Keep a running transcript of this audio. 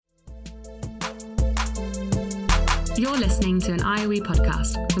You're listening to an IOE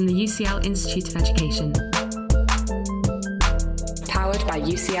podcast from the UCL Institute of Education. Powered by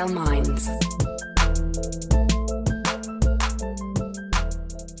UCL Minds.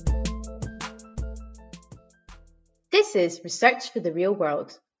 This is Research for the Real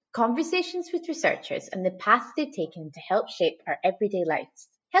World, conversations with researchers and the paths they've taken to help shape our everyday lives.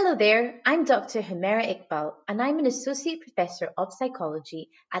 Hello there, I'm Dr. Humaira Iqbal, and I'm an Associate Professor of Psychology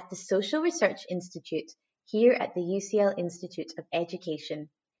at the Social Research Institute here at the UCL Institute of Education.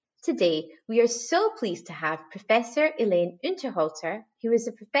 Today, we are so pleased to have Professor Elaine Unterhalter, who is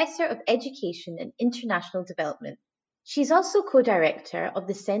a Professor of Education and International Development. She's also co-director of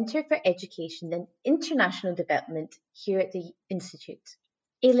the Centre for Education and International Development here at the Institute.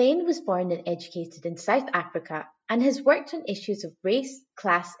 Elaine was born and educated in South Africa and has worked on issues of race,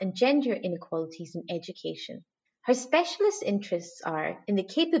 class and gender inequalities in education. Her specialist interests are in the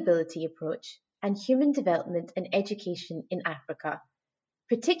capability approach and human development and education in Africa,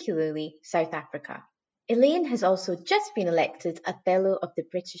 particularly South Africa. Elaine has also just been elected a Fellow of the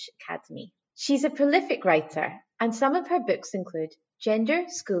British Academy. She's a prolific writer, and some of her books include Gender,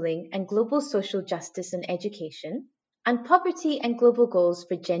 Schooling and Global Social Justice in Education, and Poverty and Global Goals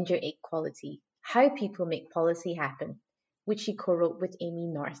for Gender Equality, How People Make Policy Happen, which she co-wrote with Amy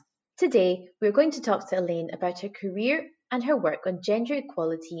North. Today, we're going to talk to Elaine about her career and her work on gender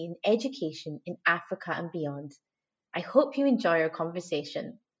equality in education in Africa and beyond. I hope you enjoy our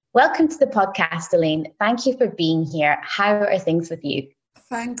conversation. Welcome to the podcast, Elaine. Thank you for being here. How are things with you?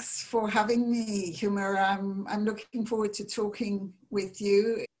 Thanks for having me, Humaira. I'm looking forward to talking with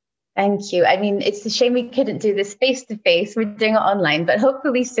you. Thank you. I mean, it's a shame we couldn't do this face-to-face. We're doing it online, but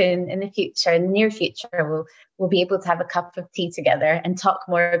hopefully soon in the future, in the near future, we'll be able to have a cup of tea together and talk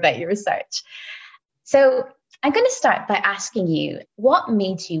more about your research. So I'm going to start by asking you, what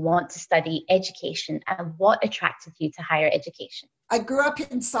made you want to study education and what attracted you to higher education? I grew up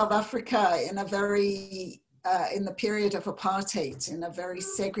in South Africa in the period of apartheid, in a very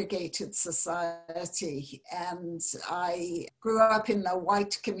segregated society. And I grew up in a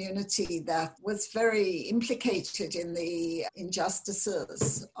white community that was very implicated in the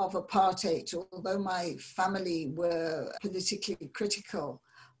injustices of apartheid, although my family were politically critical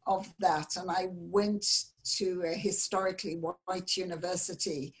of that. And I went to a historically white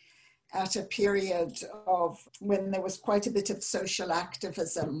university at a period of when there was quite a bit of social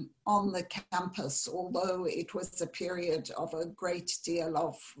activism on the campus, although it was a period of a great deal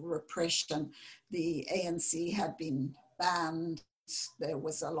of repression. The ANC had been banned. There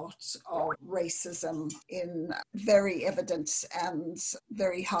was a lot of racism very evident and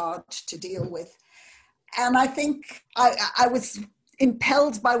very hard to deal with. And I think I was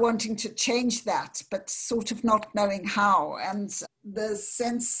impelled by wanting to change that, but sort of not knowing how. And the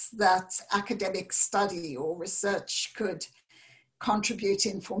sense that academic study or research could contribute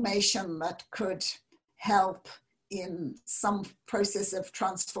information that could help in some process of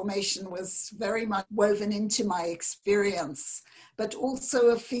transformation was very much woven into my experience, but also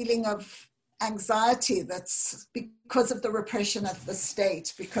a feeling of anxiety that's because of the repression of the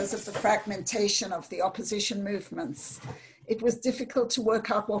state, because of the fragmentation of the opposition movements. It was difficult to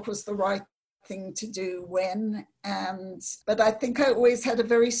work out what was the right thing to do when, but I think I always had a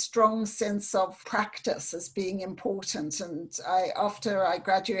very strong sense of practice as being important. And after I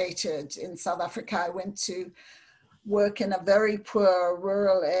graduated in South Africa, I went to work in a very poor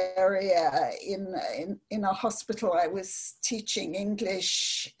rural area in a hospital. I was teaching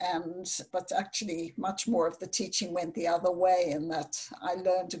English, but actually much more of the teaching went the other way, in that I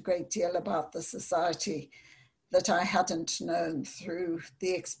learned a great deal about the society that I hadn't known through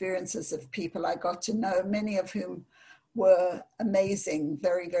the experiences of people I got to know, many of whom were amazing,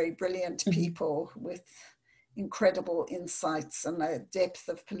 very, very brilliant people with incredible insights and a depth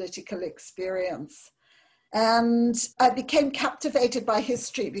of political experience. And I became captivated by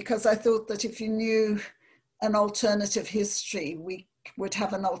history because I thought that if you knew an alternative history, we would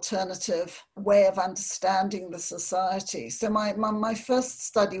have an alternative way of understanding the society. So my first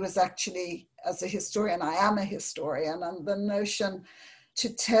study was actually, as a historian, I am a historian, and the notion to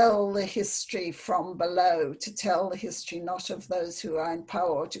tell the history from below, to tell the history not of those who are in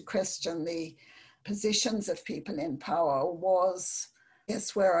power, or to question the positions of people in power was,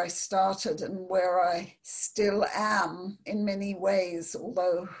 yes, where I started and where I still am in many ways,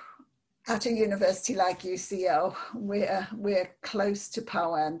 although at a university like UCL, we're close to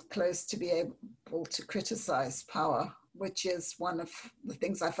power and close to be able to criticize power, which is one of the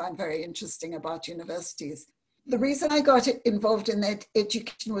things I find very interesting about universities. The reason I got involved in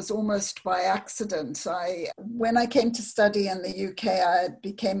education was almost by accident. When I came to study in the UK, I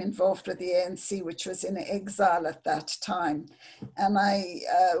became involved with the ANC, which was in exile at that time. And I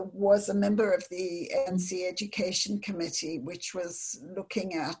was a member of the ANC Education Committee, which was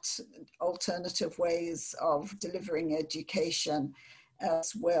looking at alternative ways of delivering education,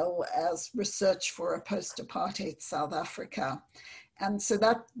 as well as research for a post-apartheid South Africa. And so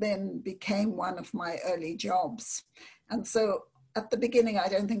that then became one of my early jobs. And so at the beginning, I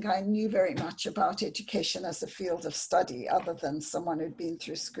don't think I knew very much about education as a field of study, other than someone who'd been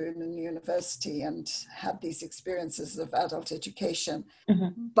through school and university and had these experiences of adult education.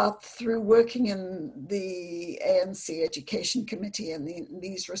 Mm-hmm. But through working in the ANC Education Committee and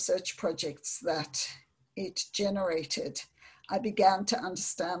these research projects that it generated, I began to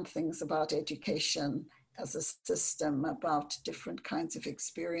understand things about education as a system, about different kinds of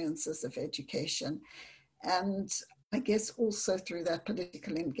experiences of education. And I guess also through that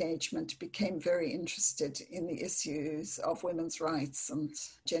political engagement became very interested in the issues of women's rights and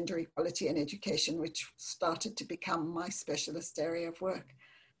gender equality in education, which started to become my specialist area of work.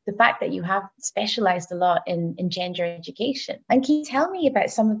 The fact that you have specialised a lot in gender education. And can you tell me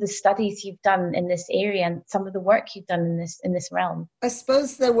about some of the studies you've done in this area and some of the work you've done in this realm? I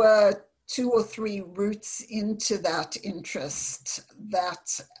suppose there were 2 or 3 routes into that interest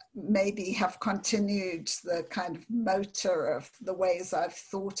that maybe have continued the kind of motor of the ways I've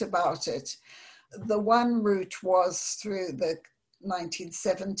thought about it. The one route was through the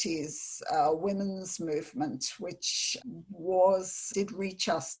 1970s women's movement, which did reach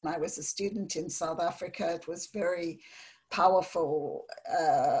us. I was a student in South Africa. It was very powerful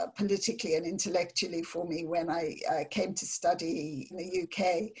politically and intellectually for me when I came to study in the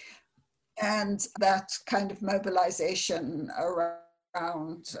UK. And that kind of mobilization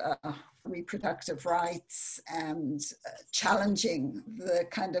around reproductive rights and challenging the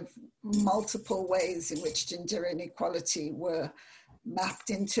kind of multiple ways in which gender inequality were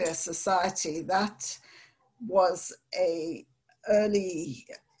mapped into a society, that was an early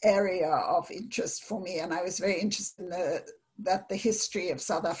area of interest for me. And I was very interested in that the history of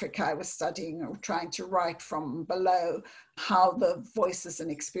South Africa I was studying, or trying to write from below, how the voices and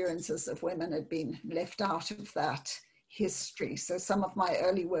experiences of women had been left out of that history. So some of my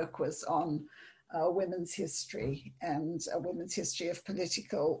early work was on women's history and a women's history of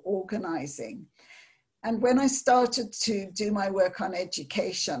political organizing. And when I started to do my work on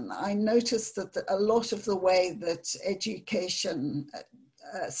education, I noticed that a lot of the way that education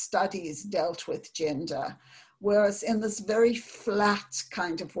studies dealt with gender whereas in this very flat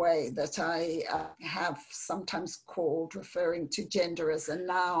kind of way that I have sometimes called referring to gender as a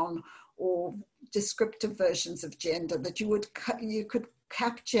noun, or descriptive versions of gender, that you could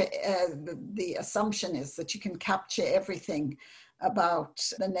capture, the assumption is that you can capture everything about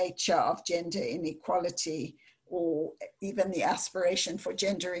the nature of gender inequality, or even the aspiration for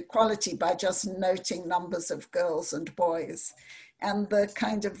gender equality, by just noting numbers of girls and boys, and the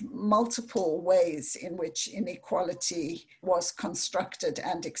kind of multiple ways in which inequality was constructed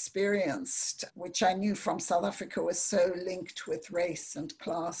and experienced, which I knew from South Africa was so linked with race and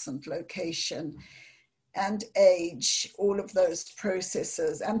class and location and age, all of those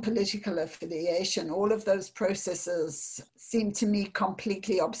processes, and political affiliation, all of those processes seem to me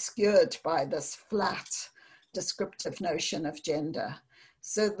completely obscured by this flat descriptive notion of gender.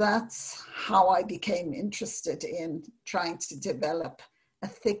 So that's how I became interested in trying to develop a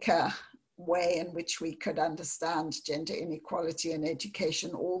thicker way in which we could understand gender inequality in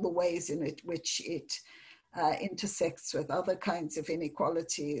education, all the ways in which it intersects with other kinds of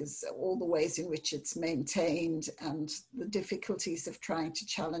inequalities, all the ways in which it's maintained, and the difficulties of trying to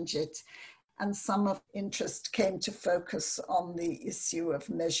challenge it. And some of interest came to focus on the issue of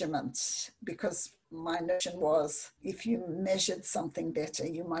measurement, because my notion was, if you measured something better,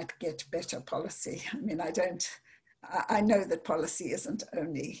 you might get better policy. I mean, I know that policy isn't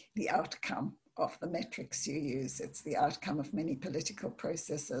only the outcome of the metrics you use, it's the outcome of many political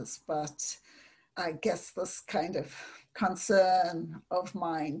processes. But I guess this kind of concern of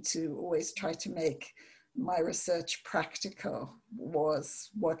mine to always try to make my research practical was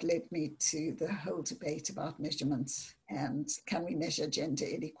what led me to the whole debate about measurements and can we measure gender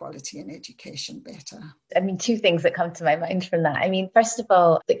inequality in education better? I mean, two things that come to my mind from that. I mean, first of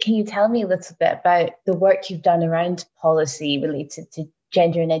all, can you tell me a little bit about the work you've done around policy related to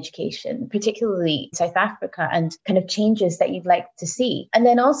gender in education, particularly South Africa, and kind of changes that you'd like to see? And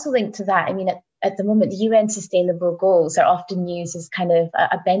then also linked to that, I mean, at the moment, the UN Sustainable Goals are often used as kind of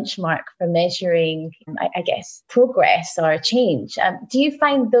a benchmark for measuring, I guess, progress or change. Do you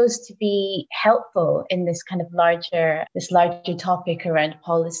find those to be helpful in this kind of larger topic around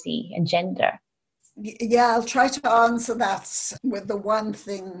policy and gender? Yeah, I'll try to answer that with the one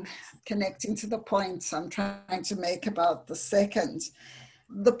thing connecting to the point I'm trying to make about the second.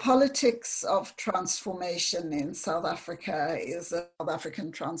 The politics of transformation in South Africa is a South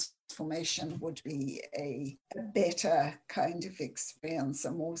African transformation would be a better kind of experience,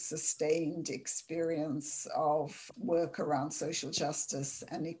 a more sustained experience of work around social justice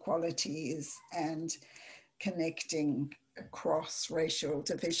and equalities and connecting across racial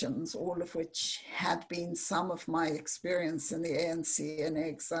divisions, all of which had been some of my experience in the ANC in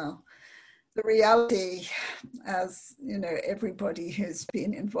exile. The reality, as you know, everybody who's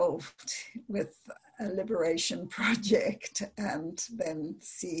been involved with a liberation project and then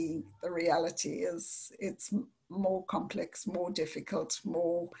see the reality is it's more complex, more difficult,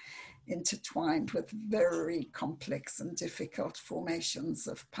 more intertwined with very complex and difficult formations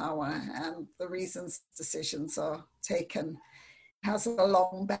of power, and the reasons decisions are taken has a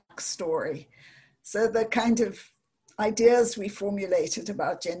long backstory. So the kind of ideas we formulated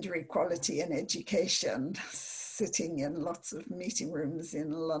about gender equality in education, sitting in lots of meeting rooms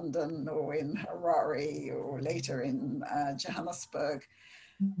in London or in Harare or later in Johannesburg,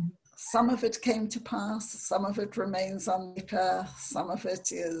 some of it came to pass, some of it remains on paper, some of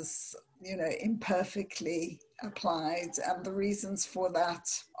it is, imperfectly applied, and the reasons for that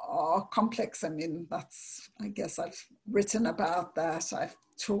are complex. I mean, I guess I've written about that. I've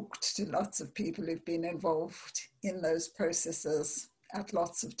talked to lots of people who've been involved in those processes at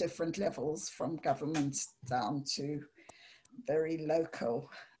lots of different levels, from government down to very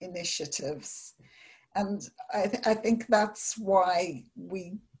local initiatives. And I think that's why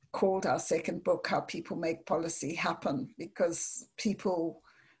we called our second book How People Make Policy Happen, because people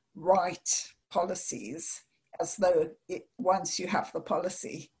write policies as though once you have the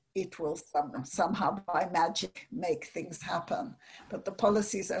policy, it will somehow by magic make things happen. But the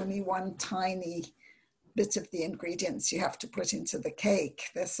policy is only one tiny bit of the ingredients you have to put into the cake.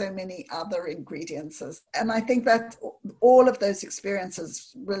 There's so many other ingredients. And I think that all of those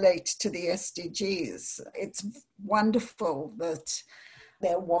experiences relate to the SDGs. It's wonderful that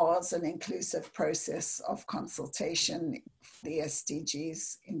there was an inclusive process of consultation for the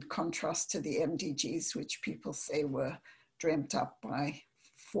SDGs, in contrast to the MDGs, which people say were dreamt up by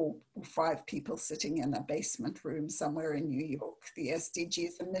 4 or 5 people sitting in a basement room somewhere in New York. The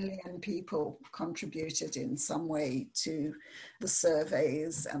SDGs, 1 million people contributed in some way to the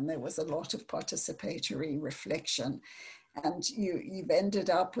surveys, and there was a lot of participatory reflection. And you've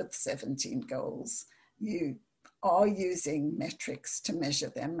ended up with 17 goals. You are using metrics to measure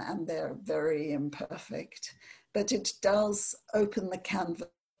them, and they're very imperfect. But it does open the canvas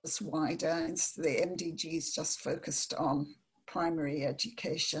wider. The MDGs just focused on primary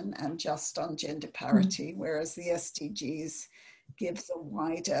education and just on gender parity, whereas the SDGs gives a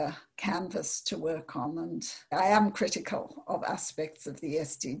wider canvas to work on. And I am critical of aspects of the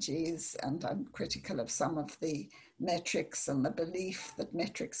SDGs, and I'm critical of some of the metrics and the belief that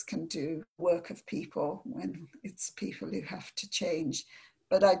metrics can do work of people when it's people who have to change.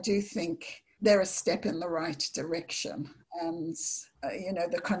 But I do think they're a step in the right direction. And,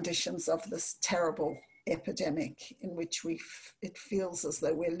 the conditions of this terrible epidemic in which it feels as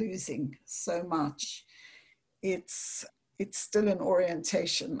though we're losing so much, it's still an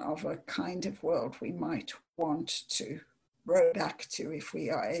orientation of a kind of world we might want to row back to if we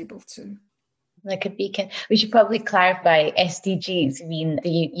are able to. Like a beacon. We should probably clarify SDGs, mean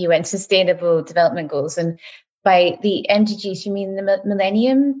the UN Sustainable Development Goals, and by the MDGs, you mean the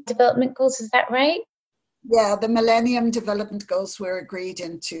Millennium Development Goals, is that right? Yeah, the Millennium Development Goals were agreed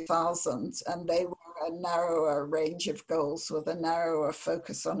in 2000, and they were a narrower range of goals with a narrower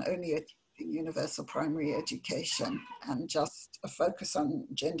focus on only achieving universal primary education and just a focus on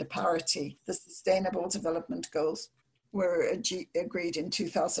gender parity. The Sustainable Development Goals were agreed in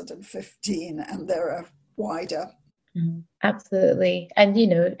 2015, and they're wider. Absolutely.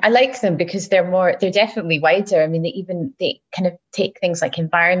 And, I like them because they're definitely wider. I mean, they kind of take things like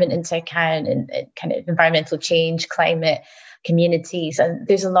environment into account and kind of environmental change, climate, communities, and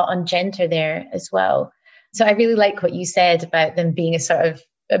there's a lot on gender there as well. So I really like what you said about them being a sort of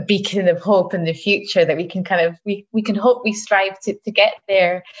a beacon of hope in the future, that we can kind of, we can hope, we strive to get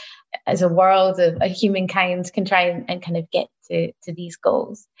there as a world of humankind can try and kind of get to these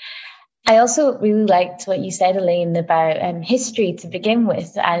goals. I also really liked what you said, Elaine, about history to begin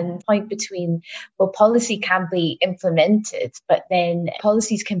with, and point between, well, policy can be implemented, but then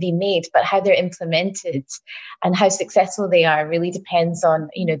policies can be made, but how they're implemented and how successful they are really depends on,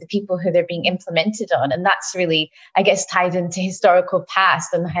 the people who they're being implemented on. And that's really, I guess, tied into historical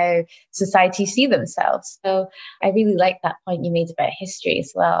past and how societies see themselves. So I really like that point you made about history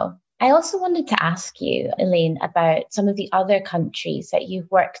as well. I also wanted to ask you, Elaine, about some of the other countries that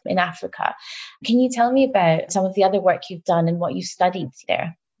you've worked in Africa. Can you tell me about some of the other work you've done and what you studied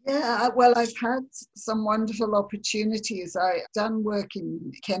there? Yeah, well, I've had some wonderful opportunities. I've done work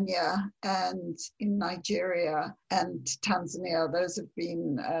in Kenya and in Nigeria and Tanzania. Those have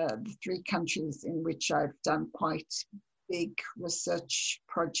been the three countries in which I've done quite big research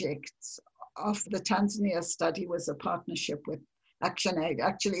projects. The Tanzania study was a partnership with ActionAid.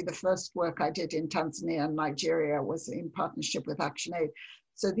 Actually, the first work I did in Tanzania and Nigeria was in partnership with ActionAid.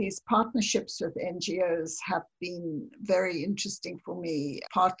 So these partnerships with NGOs have been very interesting for me,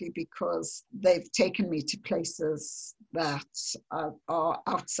 partly because they've taken me to places that are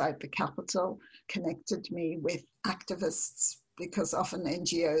outside the capital, connected me with activists, because often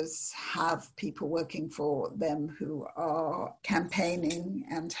NGOs have people working for them who are campaigning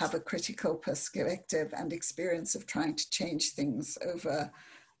and have a critical perspective and experience of trying to change things over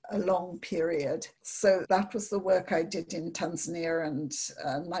a long period. So that was the work I did in Tanzania and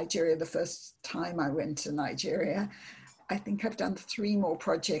Nigeria the first time I went to Nigeria. I think I've done 3 more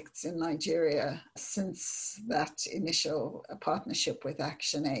projects in Nigeria since that initial partnership with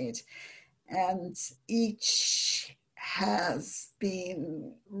ActionAid. And each has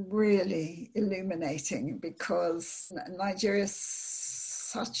been really illuminating because Nigeria is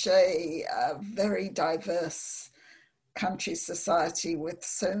such a very diverse country society with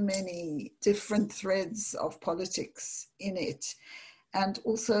so many different threads of politics in it. And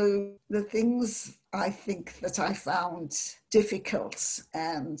also the things I think that I found difficult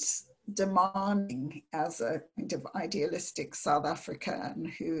and demanding as a kind of idealistic South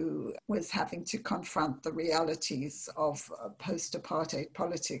African who was having to confront the realities of post-apartheid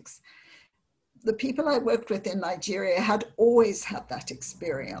politics. The people I worked with in Nigeria had always had that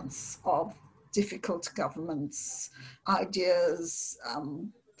experience of difficult governments, ideas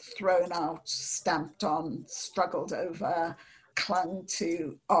thrown out, stamped on, struggled over, clung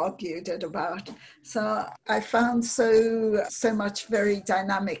to, argued about. So I found so much very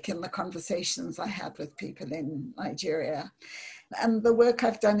dynamic in the conversations I had with people in Nigeria. And the work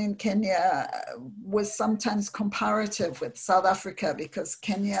I've done in Kenya was sometimes comparative with South Africa because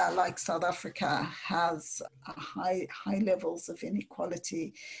Kenya, like South Africa, has high levels of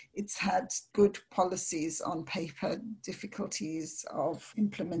inequality. It's had good policies on paper, difficulties of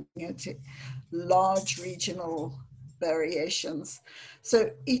implementing it, large regional variations. So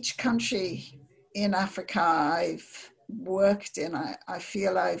each country in Africa I've worked in, I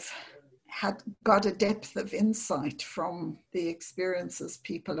feel I've had got a depth of insight from the experiences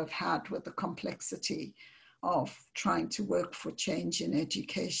people have had with the complexity of trying to work for change in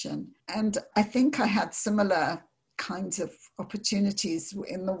education. And I think I had similar kinds of opportunities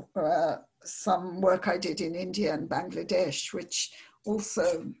in the some work I did in India and Bangladesh, which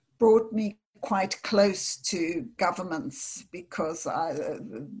also brought me quite close to governments because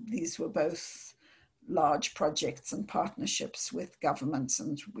these were both large projects and partnerships with governments,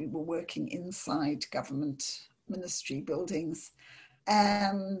 and we were working inside government ministry buildings.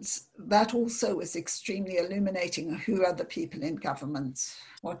 And that also was extremely illuminating. Who are the people in government?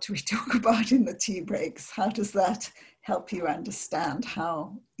 What do we talk about in the tea breaks? How does that help you understand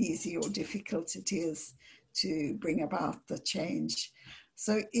how easy or difficult it is to bring about the change?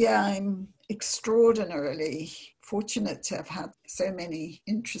 So yeah, I'm extraordinarily fortunate to have had so many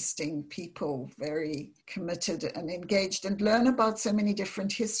interesting people, very committed and engaged, and learn about so many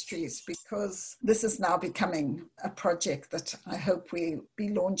different histories, because this is now becoming a project that I hope we'll be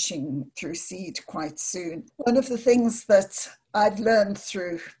launching through SEED quite soon. One of the things that I've learned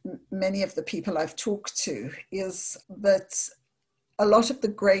through many of the people I've talked to is that a lot of the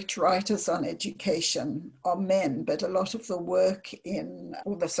great writers on education are men, but a lot of the work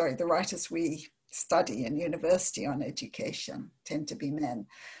the writers we study in university on education tend to be men.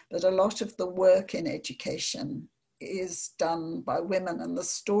 But a lot of the work in education is done by women, and the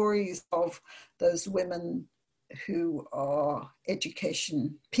stories of those women who are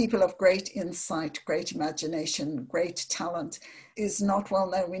education, people of great insight, great imagination, great talent, is not well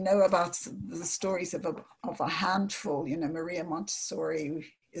known. We know about the stories of a handful, Maria Montessori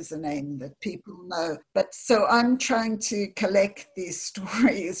is a name that people know. But so I'm trying to collect these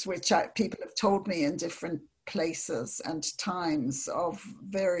stories, which people have told me in different places and times of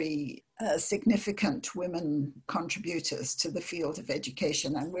very significant women contributors to the field of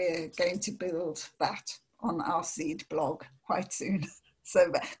education, and we're going to build that on our seed blog quite soon.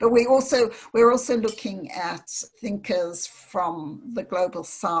 So, but we're also looking at thinkers from the global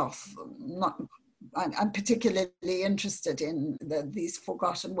south. I'm particularly interested in these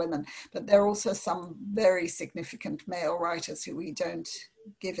forgotten women, but there are also some very significant male writers who we don't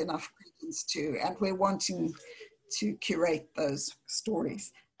give enough credence to, and we're wanting to curate those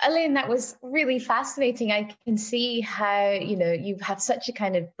stories. Elaine, that was really fascinating. I can see how, you have such a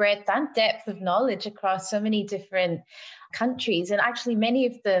kind of breadth and depth of knowledge across so many different countries, and actually many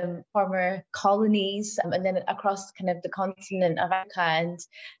of them former colonies, and then across kind of the continent of Africa.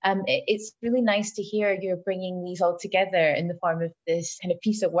 And it's really nice to hear you're bringing these all together in the form of this kind of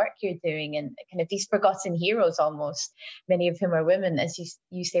piece of work you're doing, and kind of these forgotten heroes almost, many of whom are women, as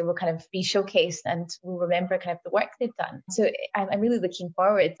you say, will kind of be showcased and we'll remember kind of the work they've done. So I'm really looking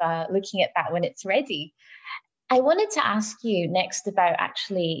forward to looking at that when it's ready. I wanted to ask you next about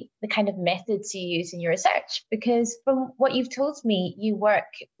actually the kind of methods you use in your research, because from what you've told me, you work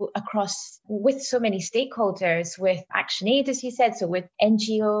across with so many stakeholders, with ActionAid, as you said, so with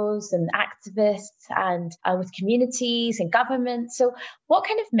NGOs and activists, and with communities and governments. So what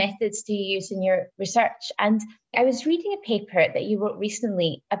kind of methods do you use in your research? And I was reading a paper that you wrote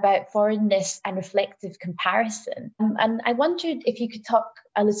recently about foreignness and reflective comparison. And I wondered if you could talk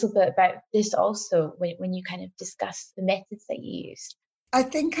a little bit about this also when you kind of discuss the methods that you use. I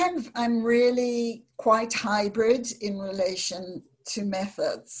think I'm really quite hybrid in relation to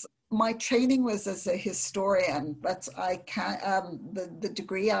methods. My training was as a historian, but the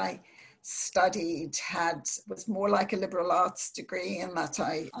degree I studied was more like a liberal arts degree, in that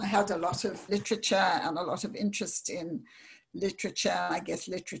I had a lot of literature and a lot of interest in literature. I guess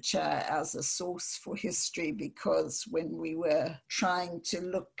literature as a source for history, because when we were trying to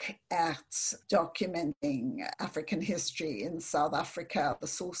look at documenting African history in South Africa, the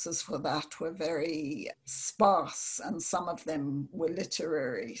sources for that were very sparse, and some of them were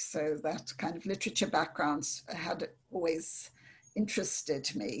literary. So that kind of literature background had always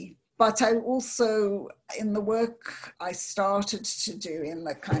interested me. But I also, in the work I started to do in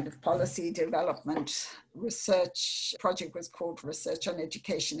the kind of policy development research project, was called Research on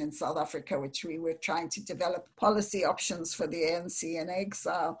Education in South Africa, which we were trying to develop policy options for the ANC in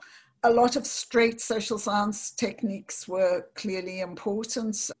exile. A lot of straight social science techniques were clearly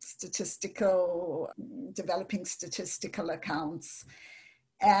important, developing statistical accounts.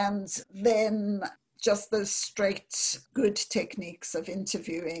 And then just those straight good techniques of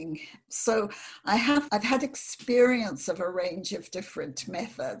interviewing. So I've had experience of a range of different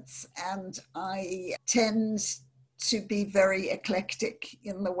methods, and I tend to be very eclectic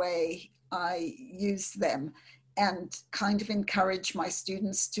in the way I use them, and kind of encourage my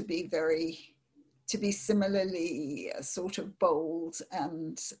students to be similarly sort of bold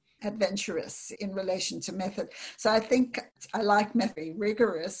and adventurous in relation to method. So I think I like method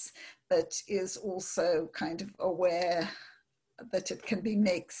rigorous, but is also kind of aware that it can be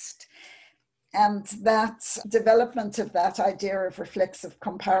mixed. And that development of that idea of reflexive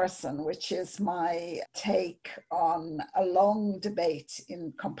comparison, which is my take on a long debate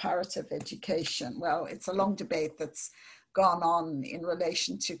in comparative education. Well, it's a long debate that's gone on in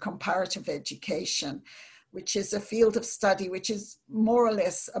relation to comparative education, which is a field of study which is more or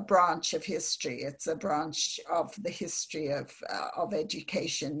less a branch of history. It's a branch of the history of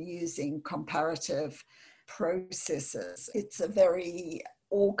education using comparative processes. It's a very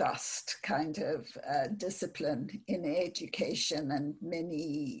august kind of discipline in education, and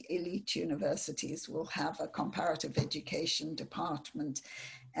many elite universities will have a comparative education department,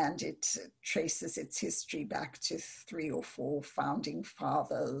 and it traces its history back to 3 or 4 founding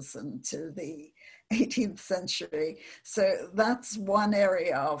fathers and to the 18th century. So that's one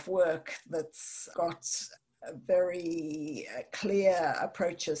area of work that's got very clear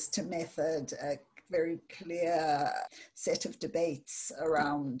approaches to method, a very clear set of debates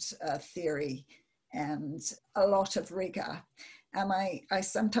around theory, and a lot of rigor. And I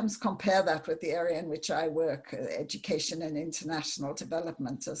sometimes compare that with the area in which I work, education and international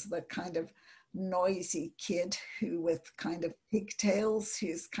development, as the kind of noisy kid who with kind of pigtails,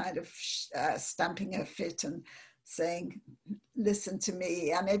 who's kind of stamping her foot and saying, listen to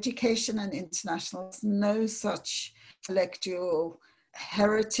me. And education and international, no such intellectual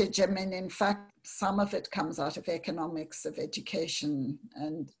heritage. I mean, in fact, some of it comes out of economics of education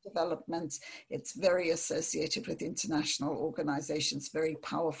and development. It's very associated with international organizations, very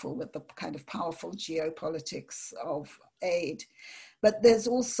powerful with the kind of powerful geopolitics of aid. But there's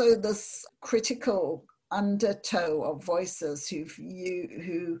also this critical undertow of voices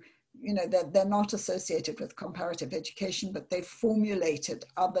who they're not associated with comparative education, but they've formulated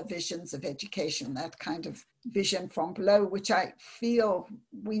other visions of education, that kind of vision from below, which I feel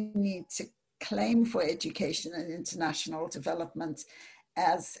we need to claim for education and international development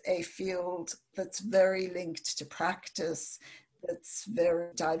as a field that's very linked to practice, that's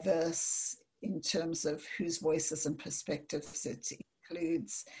very diverse in terms of whose voices and perspectives it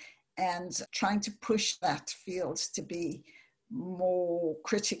includes, and trying to push that field to be more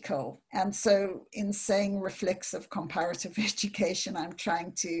critical. And so in saying reflexive comparative education, I'm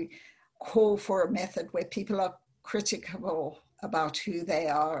trying to call for a method where people are critical about who they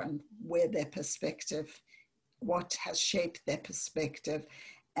are and where their perspective, what has shaped their perspective,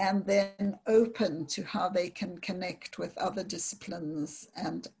 and then open to how they can connect with other disciplines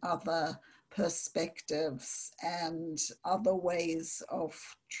and other perspectives and other ways of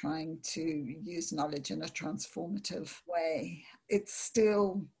trying to use knowledge in a transformative way. It's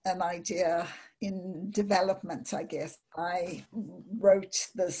still an idea in development, I guess. I wrote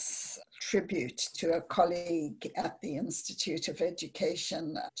this tribute to a colleague at the Institute of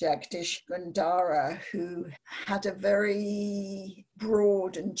Education, Jagdish Gundara, who had a very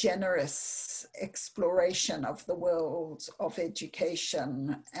broad and generous exploration of the world of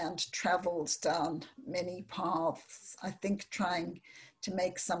education and traveled down many paths, I think trying to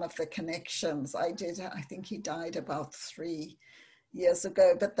make some of the connections. I think he died about 3 years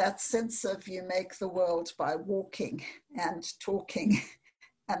ago, but that sense of you make the world by walking and talking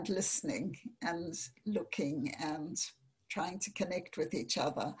and listening and looking and trying to connect with each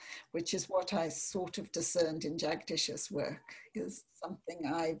other, which is what I sort of discerned in Jagdish's work, is something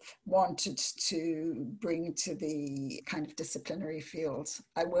I've wanted to bring to the kind of disciplinary field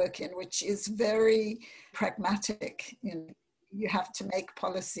I work in, which is very pragmatic. You have to make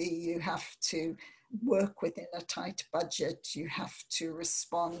policy, you have to work within a tight budget, you have to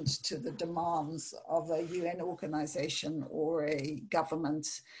respond to the demands of a UN organization or a government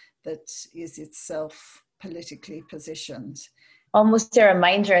that is itself politically positioned. Almost a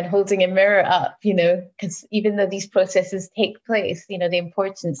reminder and holding a mirror up, because even though these processes take place, the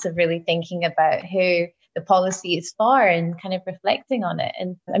importance of really thinking about who the policy is for and kind of reflecting on it.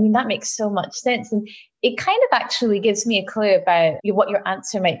 And I mean, that makes so much sense. And it kind of actually gives me a clue about what your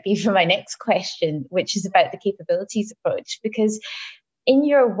answer might be for my next question, which is about the capabilities approach, because in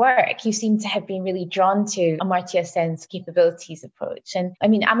your work, you seem to have been really drawn to Amartya Sen's capabilities approach. And I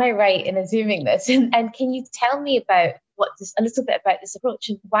mean, am I right in assuming this? And can you tell me about a little bit about this approach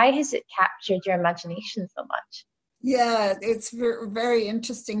and why has it captured your imagination so much? Yeah, it's very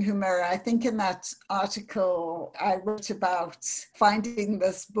interesting, Humera. I think in that article I wrote about finding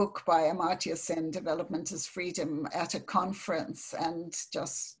this book by Amartya Sen, Development as Freedom, at a conference and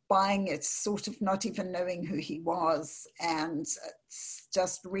just buying it, sort of not even knowing who he was, and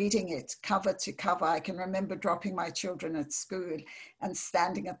just reading it cover to cover. I can remember dropping my children at school and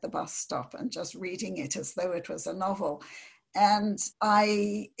standing at the bus stop and just reading it as though it was a novel. And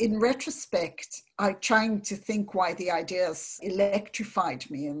in retrospect, I'm trying to think why the ideas electrified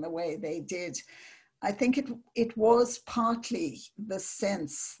me in the way they did. I think it was partly the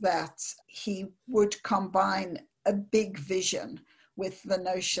sense that he would combine a big vision with the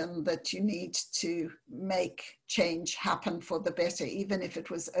notion that you need to make change happen for the better, even if it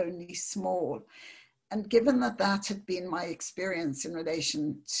was only small. And given that had been my experience in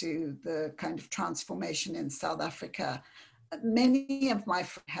relation to the kind of transformation in South Africa, many of my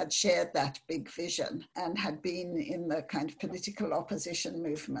friends had shared that big vision and had been in the kind of political opposition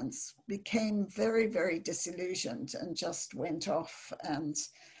movements, became very, very disillusioned and just went off and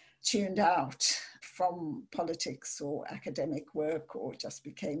tuned out from politics or academic work, or just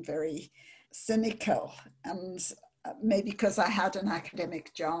became very cynical. And maybe because I had an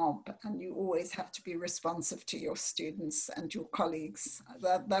academic job and you always have to be responsive to your students and your colleagues,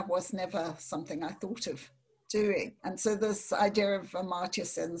 that was never something I thought of doing. And so this idea of Amartya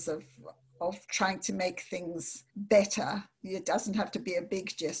Sen's of trying to make things better, it doesn't have to be a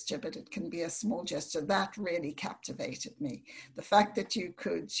big gesture, but it can be a small gesture, that really captivated me. The fact that you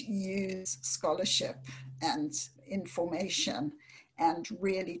could use scholarship and information and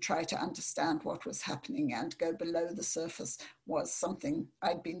really try to understand what was happening and go below the surface was something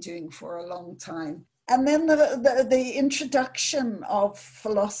I'd been doing for a long time. And then the introduction of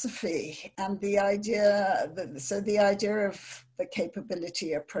philosophy and the idea of the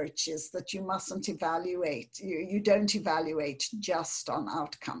capability approach is that you mustn't evaluate, you don't evaluate just on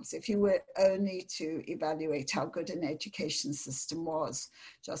outcomes. If you were only to evaluate how good an education system was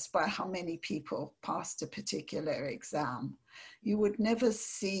just by how many people passed a particular exam, you would never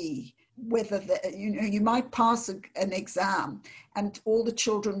see whether you might pass an exam and all the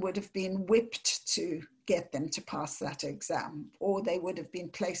children would have been whipped to get them to pass that exam, or they would have been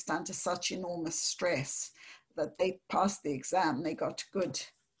placed under such enormous stress that they passed the exam, they got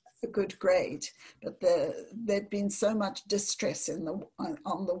a good grade, but there'd been so much distress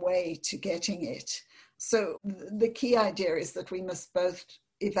on the way to getting it. So the key idea is that we must both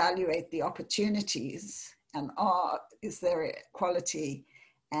evaluate the opportunities and is there equality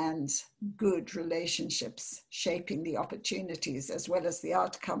and good relationships shaping the opportunities as well as the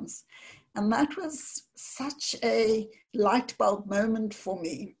outcomes. And that was such a light bulb moment for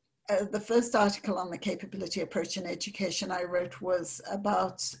me. The first article on the capability approach in education I wrote was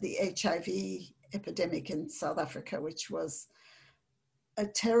about the HIV epidemic in South Africa, which was a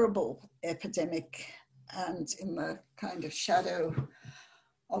terrible epidemic. And in the kind of shadow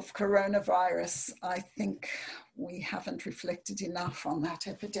of coronavirus, I think we haven't reflected enough on that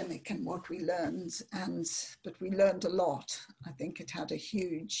epidemic and what we learned. But we learned a lot. I think it had a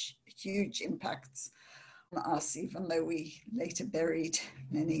huge impact on us, even though we later buried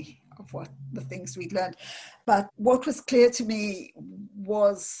many of the things we'd learned. But what was clear to me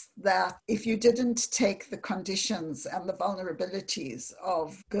was that if you didn't take the conditions and the vulnerabilities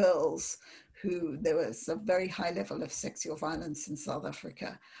of girls there was a very high level of sexual violence in South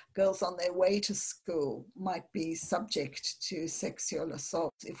Africa. Girls on their way to school might be subject to sexual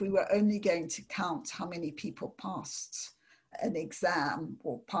assault. If we were only going to count how many people passed an exam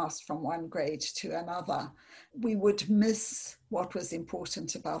or passed from one grade to another, we would miss what was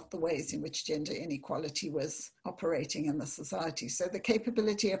important about the ways in which gender inequality was operating in the society. So the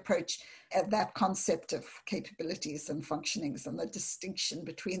capability approach, that concept of capabilities and functionings and the distinction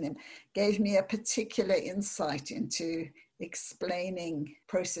between them, gave me a particular insight into explaining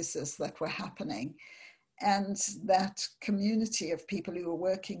processes that were happening. And that community of people who were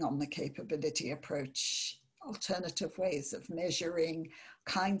working on the capability approach, alternative ways of measuring,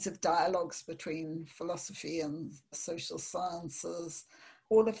 kinds of dialogues between philosophy and social sciences,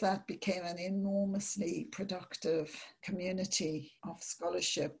 all of that became an enormously productive community of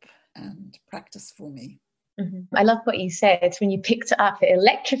scholarship and practice for me. Mm-hmm. I love what you said. When you picked it up, it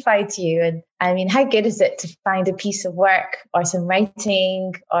electrified you. And I mean, how good is it to find a piece of work or some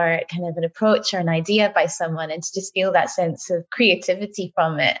writing or kind of an approach or an idea by someone and to just feel that sense of creativity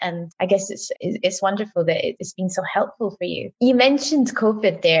from it? And I guess it's wonderful that it's been so helpful for you. You mentioned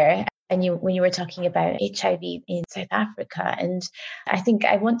COVID there. And when you were talking about HIV in South Africa. And I think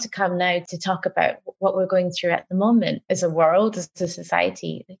I want to come now to talk about what we're going through at the moment as a world, as a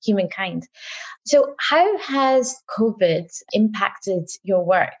society, humankind. So how has COVID impacted your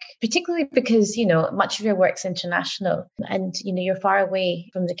work, particularly because, much of your work's international and, you're far away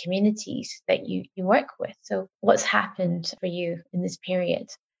from the communities that you work with. So what's happened for you in this period?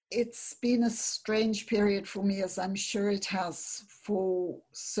 It's been a strange period for me, as I'm sure it has for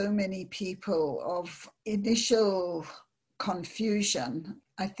so many people, of initial confusion.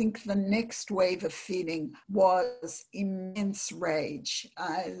 I think the next wave of feeling was immense rage.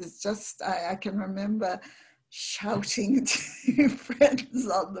 I can remember shouting to friends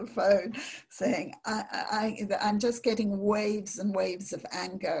on the phone saying, I'm just getting waves and waves of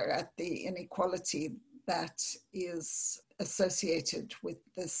anger at the inequality that is associated with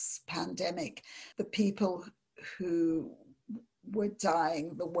this pandemic, the people who were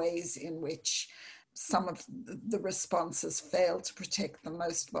dying, the ways in which some of the responses failed to protect the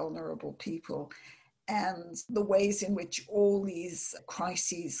most vulnerable people, and the ways in which all these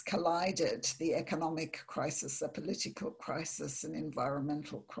crises collided, the economic crisis, the political crisis, and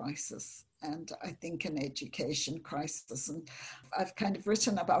environmental crisis, and I think an education crisis. And I've kind of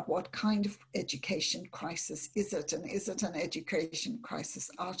written about what kind of education crisis is it, and is it an education crisis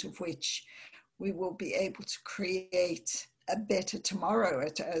out of which we will be able to create a better tomorrow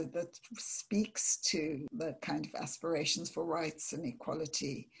that speaks to the kind of aspirations for rights and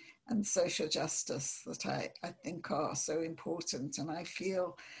equality and social justice that I think are so important. And I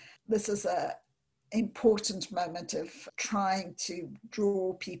feel this is an important moment of trying to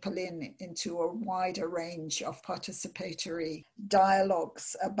draw people into a wider range of participatory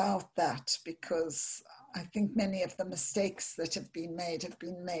dialogues about that, because I think many of the mistakes that have been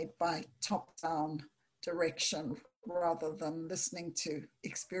made by top-down direction rather than listening to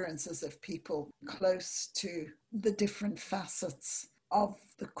experiences of people close to the different facets of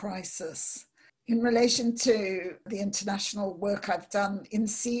the crisis. In relation to the international work I've done, in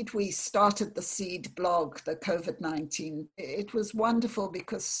SEED, we started the SEED blog, the COVID-19. It was wonderful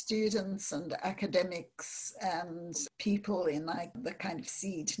because students and academics and people in the kind of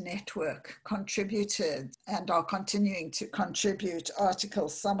SEED network contributed and are continuing to contribute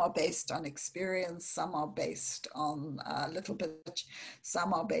articles. Some are based on experience, some are based on a little bit,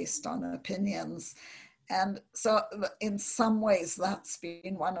 some are based on opinions. And so in some ways, that's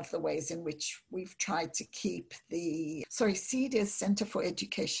been one of the ways in which we've tried to keep SEED is Center for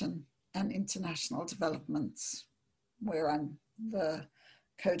Education and International Development, where I'm the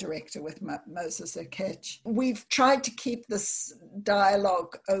co-director with Moses Okech. We've tried to keep this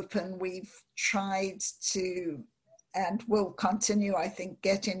dialogue open. We've tried to, and will continue, I think,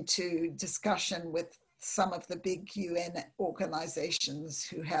 get into discussion with some of the big UN organizations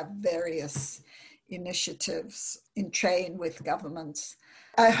who have various initiatives in train with governments.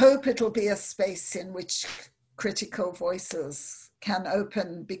 I hope it'll be a space in which critical voices can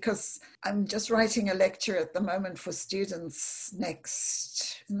open, because I'm just writing a lecture at the moment for students in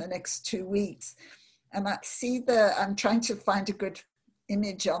the next 2 weeks. And I'm trying to find a good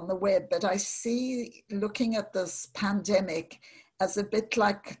image on the web, but I see looking at this pandemic as a bit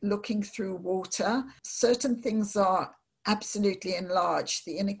like looking through water. Certain things are absolutely enlarged.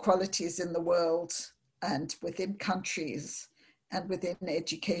 The inequalities in the world and within countries and within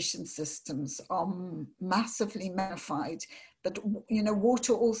education systems are massively magnified. But,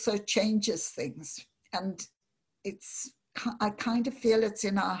 water also changes things. And I kind of feel it's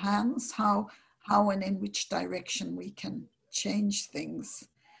in our hands how and in which direction we can change things.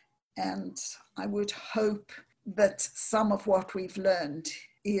 And I would hope that some of what we've learned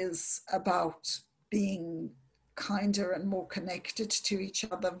is about being kinder and more connected to each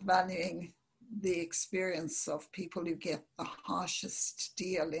other, valuing the experience of people who get the harshest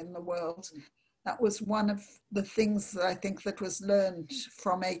deal in the world. That was one of the things that I think that was learned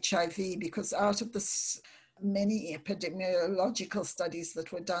from HIV, because out of this many epidemiological studies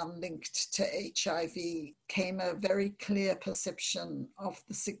that were done linked to HIV came a very clear perception of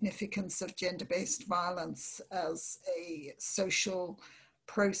the significance of gender-based violence as a social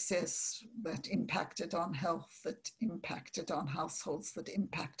process that impacted on health, that impacted on households, that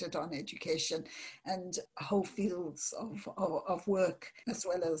impacted on education, and whole fields of work, as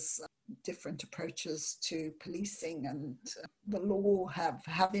well as different approaches to policing and the law have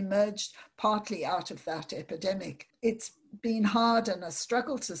emerged partly out of that epidemic. It's been hard and a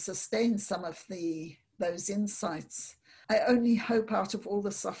struggle to sustain some of those insights. I only hope out of all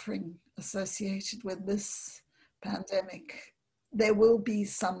the suffering associated with this pandemic, there will be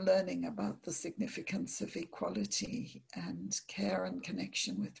some learning about the significance of equality and care and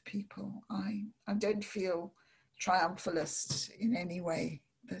connection with people. I don't feel triumphalist in any way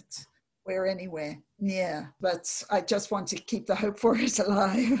that we're anywhere near, but I just want to keep the hope for it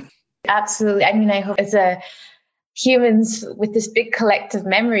alive. Absolutely. I mean, I hope as humans with this big collective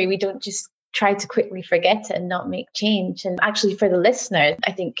memory, we don't just try to quickly forget it and not make change. And actually for the listeners,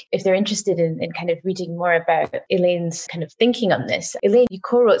 I think if they're interested in kind of reading more about Elaine's kind of thinking on this, Elaine, you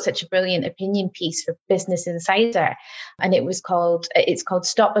co-wrote such a brilliant opinion piece for Business Insider, and it's called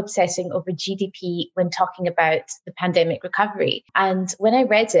Stop Obsessing Over GDP When Talking About the Pandemic Recovery. And when I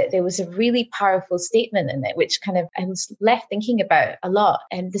read it, there was a really powerful statement in it, which kind of I was left thinking about a lot.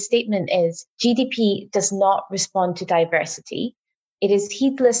 And the statement is, GDP does not respond to diversity. It is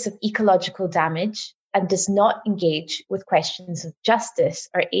heedless of ecological damage and does not engage with questions of justice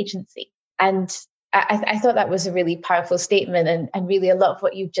or agency. And I thought that was a really powerful statement, and really a lot of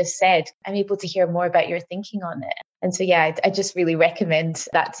what you've just said, I'm able to hear more about your thinking on it. And so, yeah, I just really recommend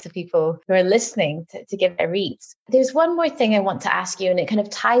that to people who are listening to give it a read. There's one more thing I want to ask you, and it kind of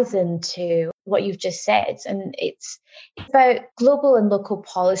ties into what you've just said. And it's about global and local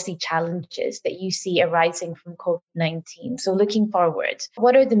policy challenges that you see arising from COVID-19. So looking forward,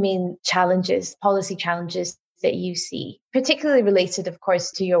 what are the main challenges, policy challenges that you see, particularly related, of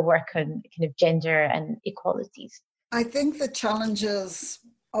course, to your work on kind of gender and equalities? I think the challenges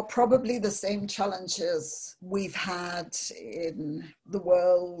are probably the same challenges we've had in the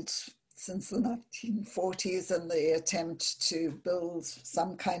world since the 1940s and the attempt to build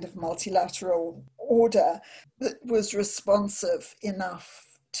some kind of multilateral order that was responsive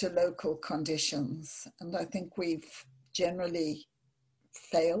enough to local conditions. And I think we've generally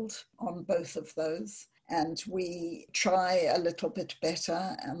failed on both of those. And we try a little bit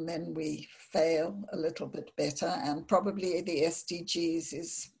better, and then we fail a little bit better. And probably the SDGs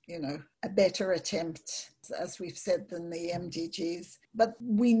is, a better attempt, as we've said, than the MDGs. But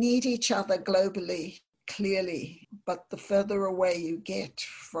we need each other globally. clearly, but the further away you get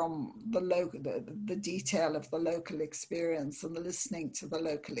from the detail of the local experience and the listening to the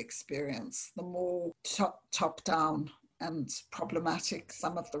local experience, the more top down and problematic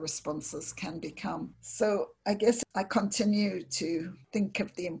some of the responses can become. So I guess I continue to think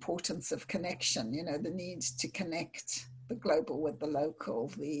of the importance of connection, the need to connect the global with the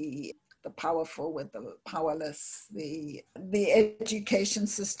local, the powerful with the powerless, the education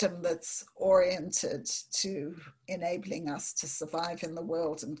system that's oriented to enabling us to survive in the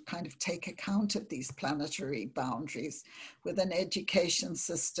world and kind of take account of these planetary boundaries, with an education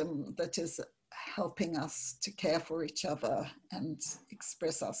system that is helping us to care for each other and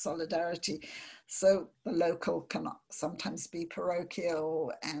express our solidarity. So the local can sometimes be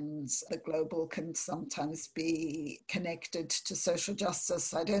parochial and the global can sometimes be connected to social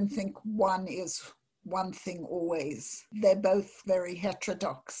justice. I don't think one is one thing always. They're both very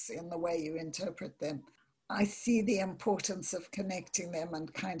heterodox in the way you interpret them. I see the importance of connecting them,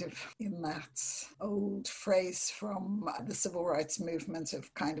 and kind of in that old phrase from the civil rights movement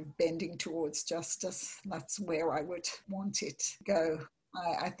of kind of bending towards justice. That's where I would want it to go.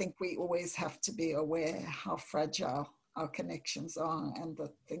 I think we always have to be aware how fragile our connections are, and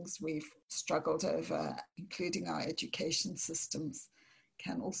the things we've struggled over, including our education systems,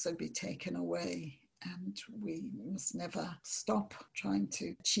 can also be taken away. And we must never stop trying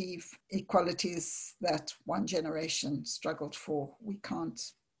to achieve equalities that one generation struggled for. We can't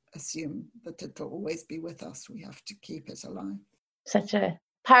assume that it'll always be with us. We have to keep it alive. Such a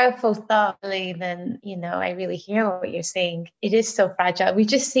powerful thought, Elaine. And, I really hear what you're saying. It is so fragile. We've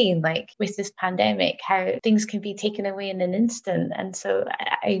just seen, with this pandemic, how things can be taken away in an instant. And so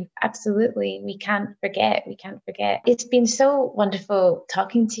I absolutely, we can't forget. It's been so wonderful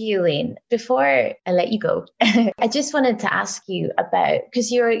talking to you, Elaine. Before I let you go, I just wanted to ask you about,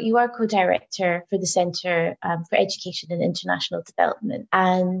 because you are co-director for the Centre for Education and International Development.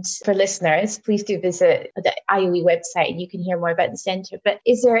 And for listeners, please do visit the IOE website and you can hear more about the centre. But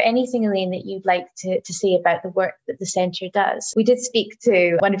is there anything, Elaine, that you'd like to say about the work that the centre does? We did speak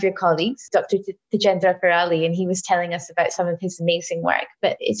to one of your colleagues, Dr. Tejendra Farali, and he was telling us about some of his amazing work.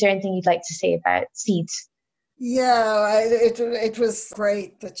 But is there anything you'd like to say about SEEDS? Yeah, it was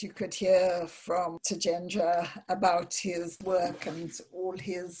great that you could hear from Tejendra about his work and all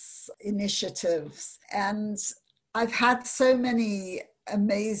his initiatives. And I've had so many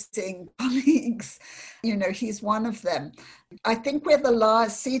amazing colleagues. He's one of them. I think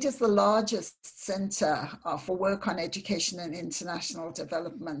SEED is the largest centre for work on education and international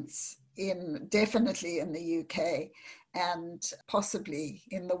development definitely in the UK and possibly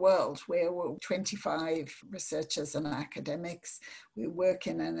in the world, where we're 25 researchers and academics. We work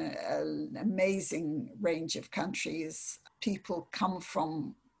in an amazing range of countries. People come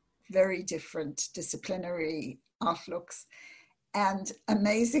from very different disciplinary outlooks. And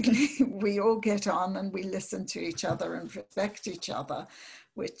amazingly, we all get on and we listen to each other and respect each other,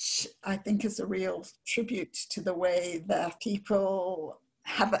 which I think is a real tribute to the way that people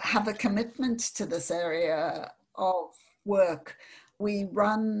have a commitment to this area of work. We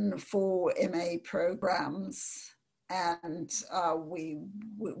run 4 MA programs, and we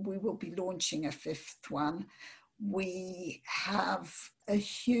will be launching a 5th one. We have a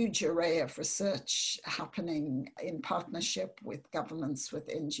huge array of research happening in partnership with governments, with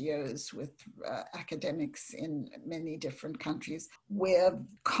NGOs, with academics in many different countries. We're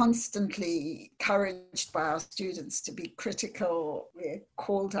constantly encouraged by our students to be critical. We're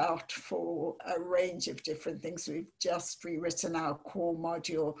called out for a range of different things. We've just rewritten our core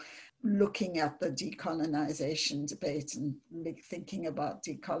module looking at the decolonization debate and thinking about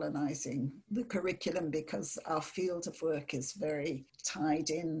decolonizing the curriculum, because our field of work is very tied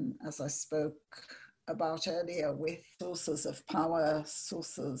in, as I spoke about earlier, with sources of power,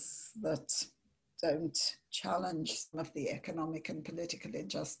 sources that don't challenge some of the economic and political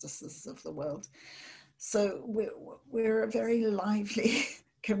injustices of the world. So we're a very lively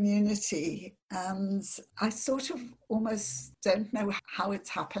community, and I sort of almost don't know how it's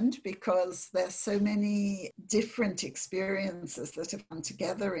happened, because there's so many different experiences that have come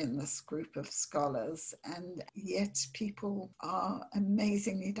together in this group of scholars, and yet people are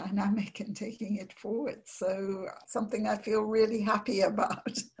amazingly dynamic in taking it forward. So something I feel really happy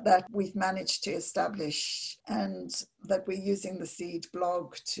about that we've managed to establish, and that we're using the SEED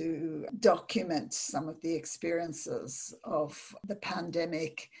blog to document some of the experiences of the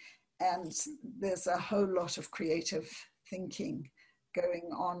pandemic. And there's a whole lot of creative thinking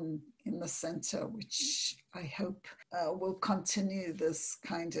going on in the centre, which I hope will continue this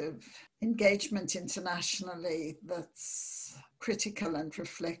kind of engagement internationally that's critical and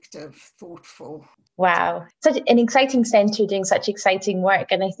reflective, thoughtful. Wow. Such an exciting centre doing such exciting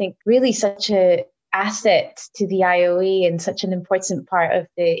work. And I think really such a asset to the IOE and such an important part of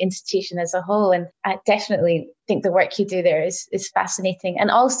the institution as a whole. And I definitely think the work you do there is fascinating, and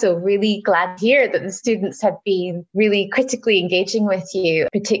also really glad to hear that the students have been really critically engaging with you,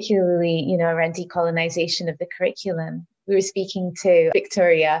 particularly, around decolonization of the curriculum. We were speaking to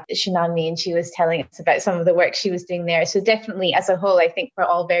Victoria Shinami and she was telling us about some of the work she was doing there. So definitely as a whole, I think we're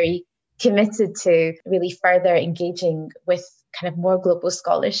all very committed to really further engaging with kind of more global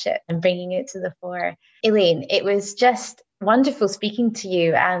scholarship and bringing it to the fore. Elaine, it was just wonderful speaking to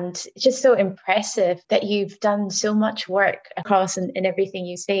you, and just so impressive that you've done so much work across in everything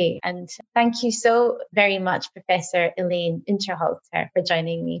you say. And thank you so very much, Professor Elaine Introhalter, for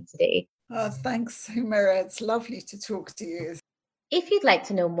joining me today. Thanks, Humira. It's lovely to talk to you. If you'd like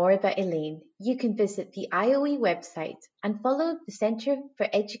to know more about Elaine, you can visit the IOE website and follow the Centre for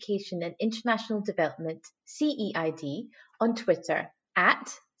Education and International Development, CEID, on Twitter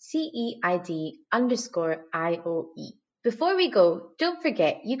at CEID_IOE. Before we go, don't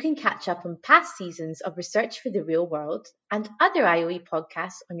forget you can catch up on past seasons of Research for the Real World and other IOE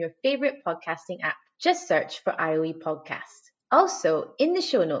podcasts on your favourite podcasting app. Just search for IOE Podcast. Also, in the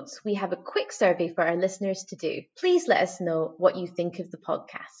show notes, we have a quick survey for our listeners to do. Please let us know what you think of the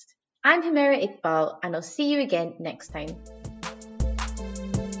podcast. I'm Humira Iqbal, and I'll see you again next time.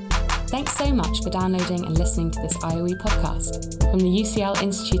 Thanks so much for downloading and listening to this IOE podcast from the UCL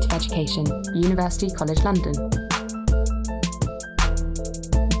Institute of Education, University College London.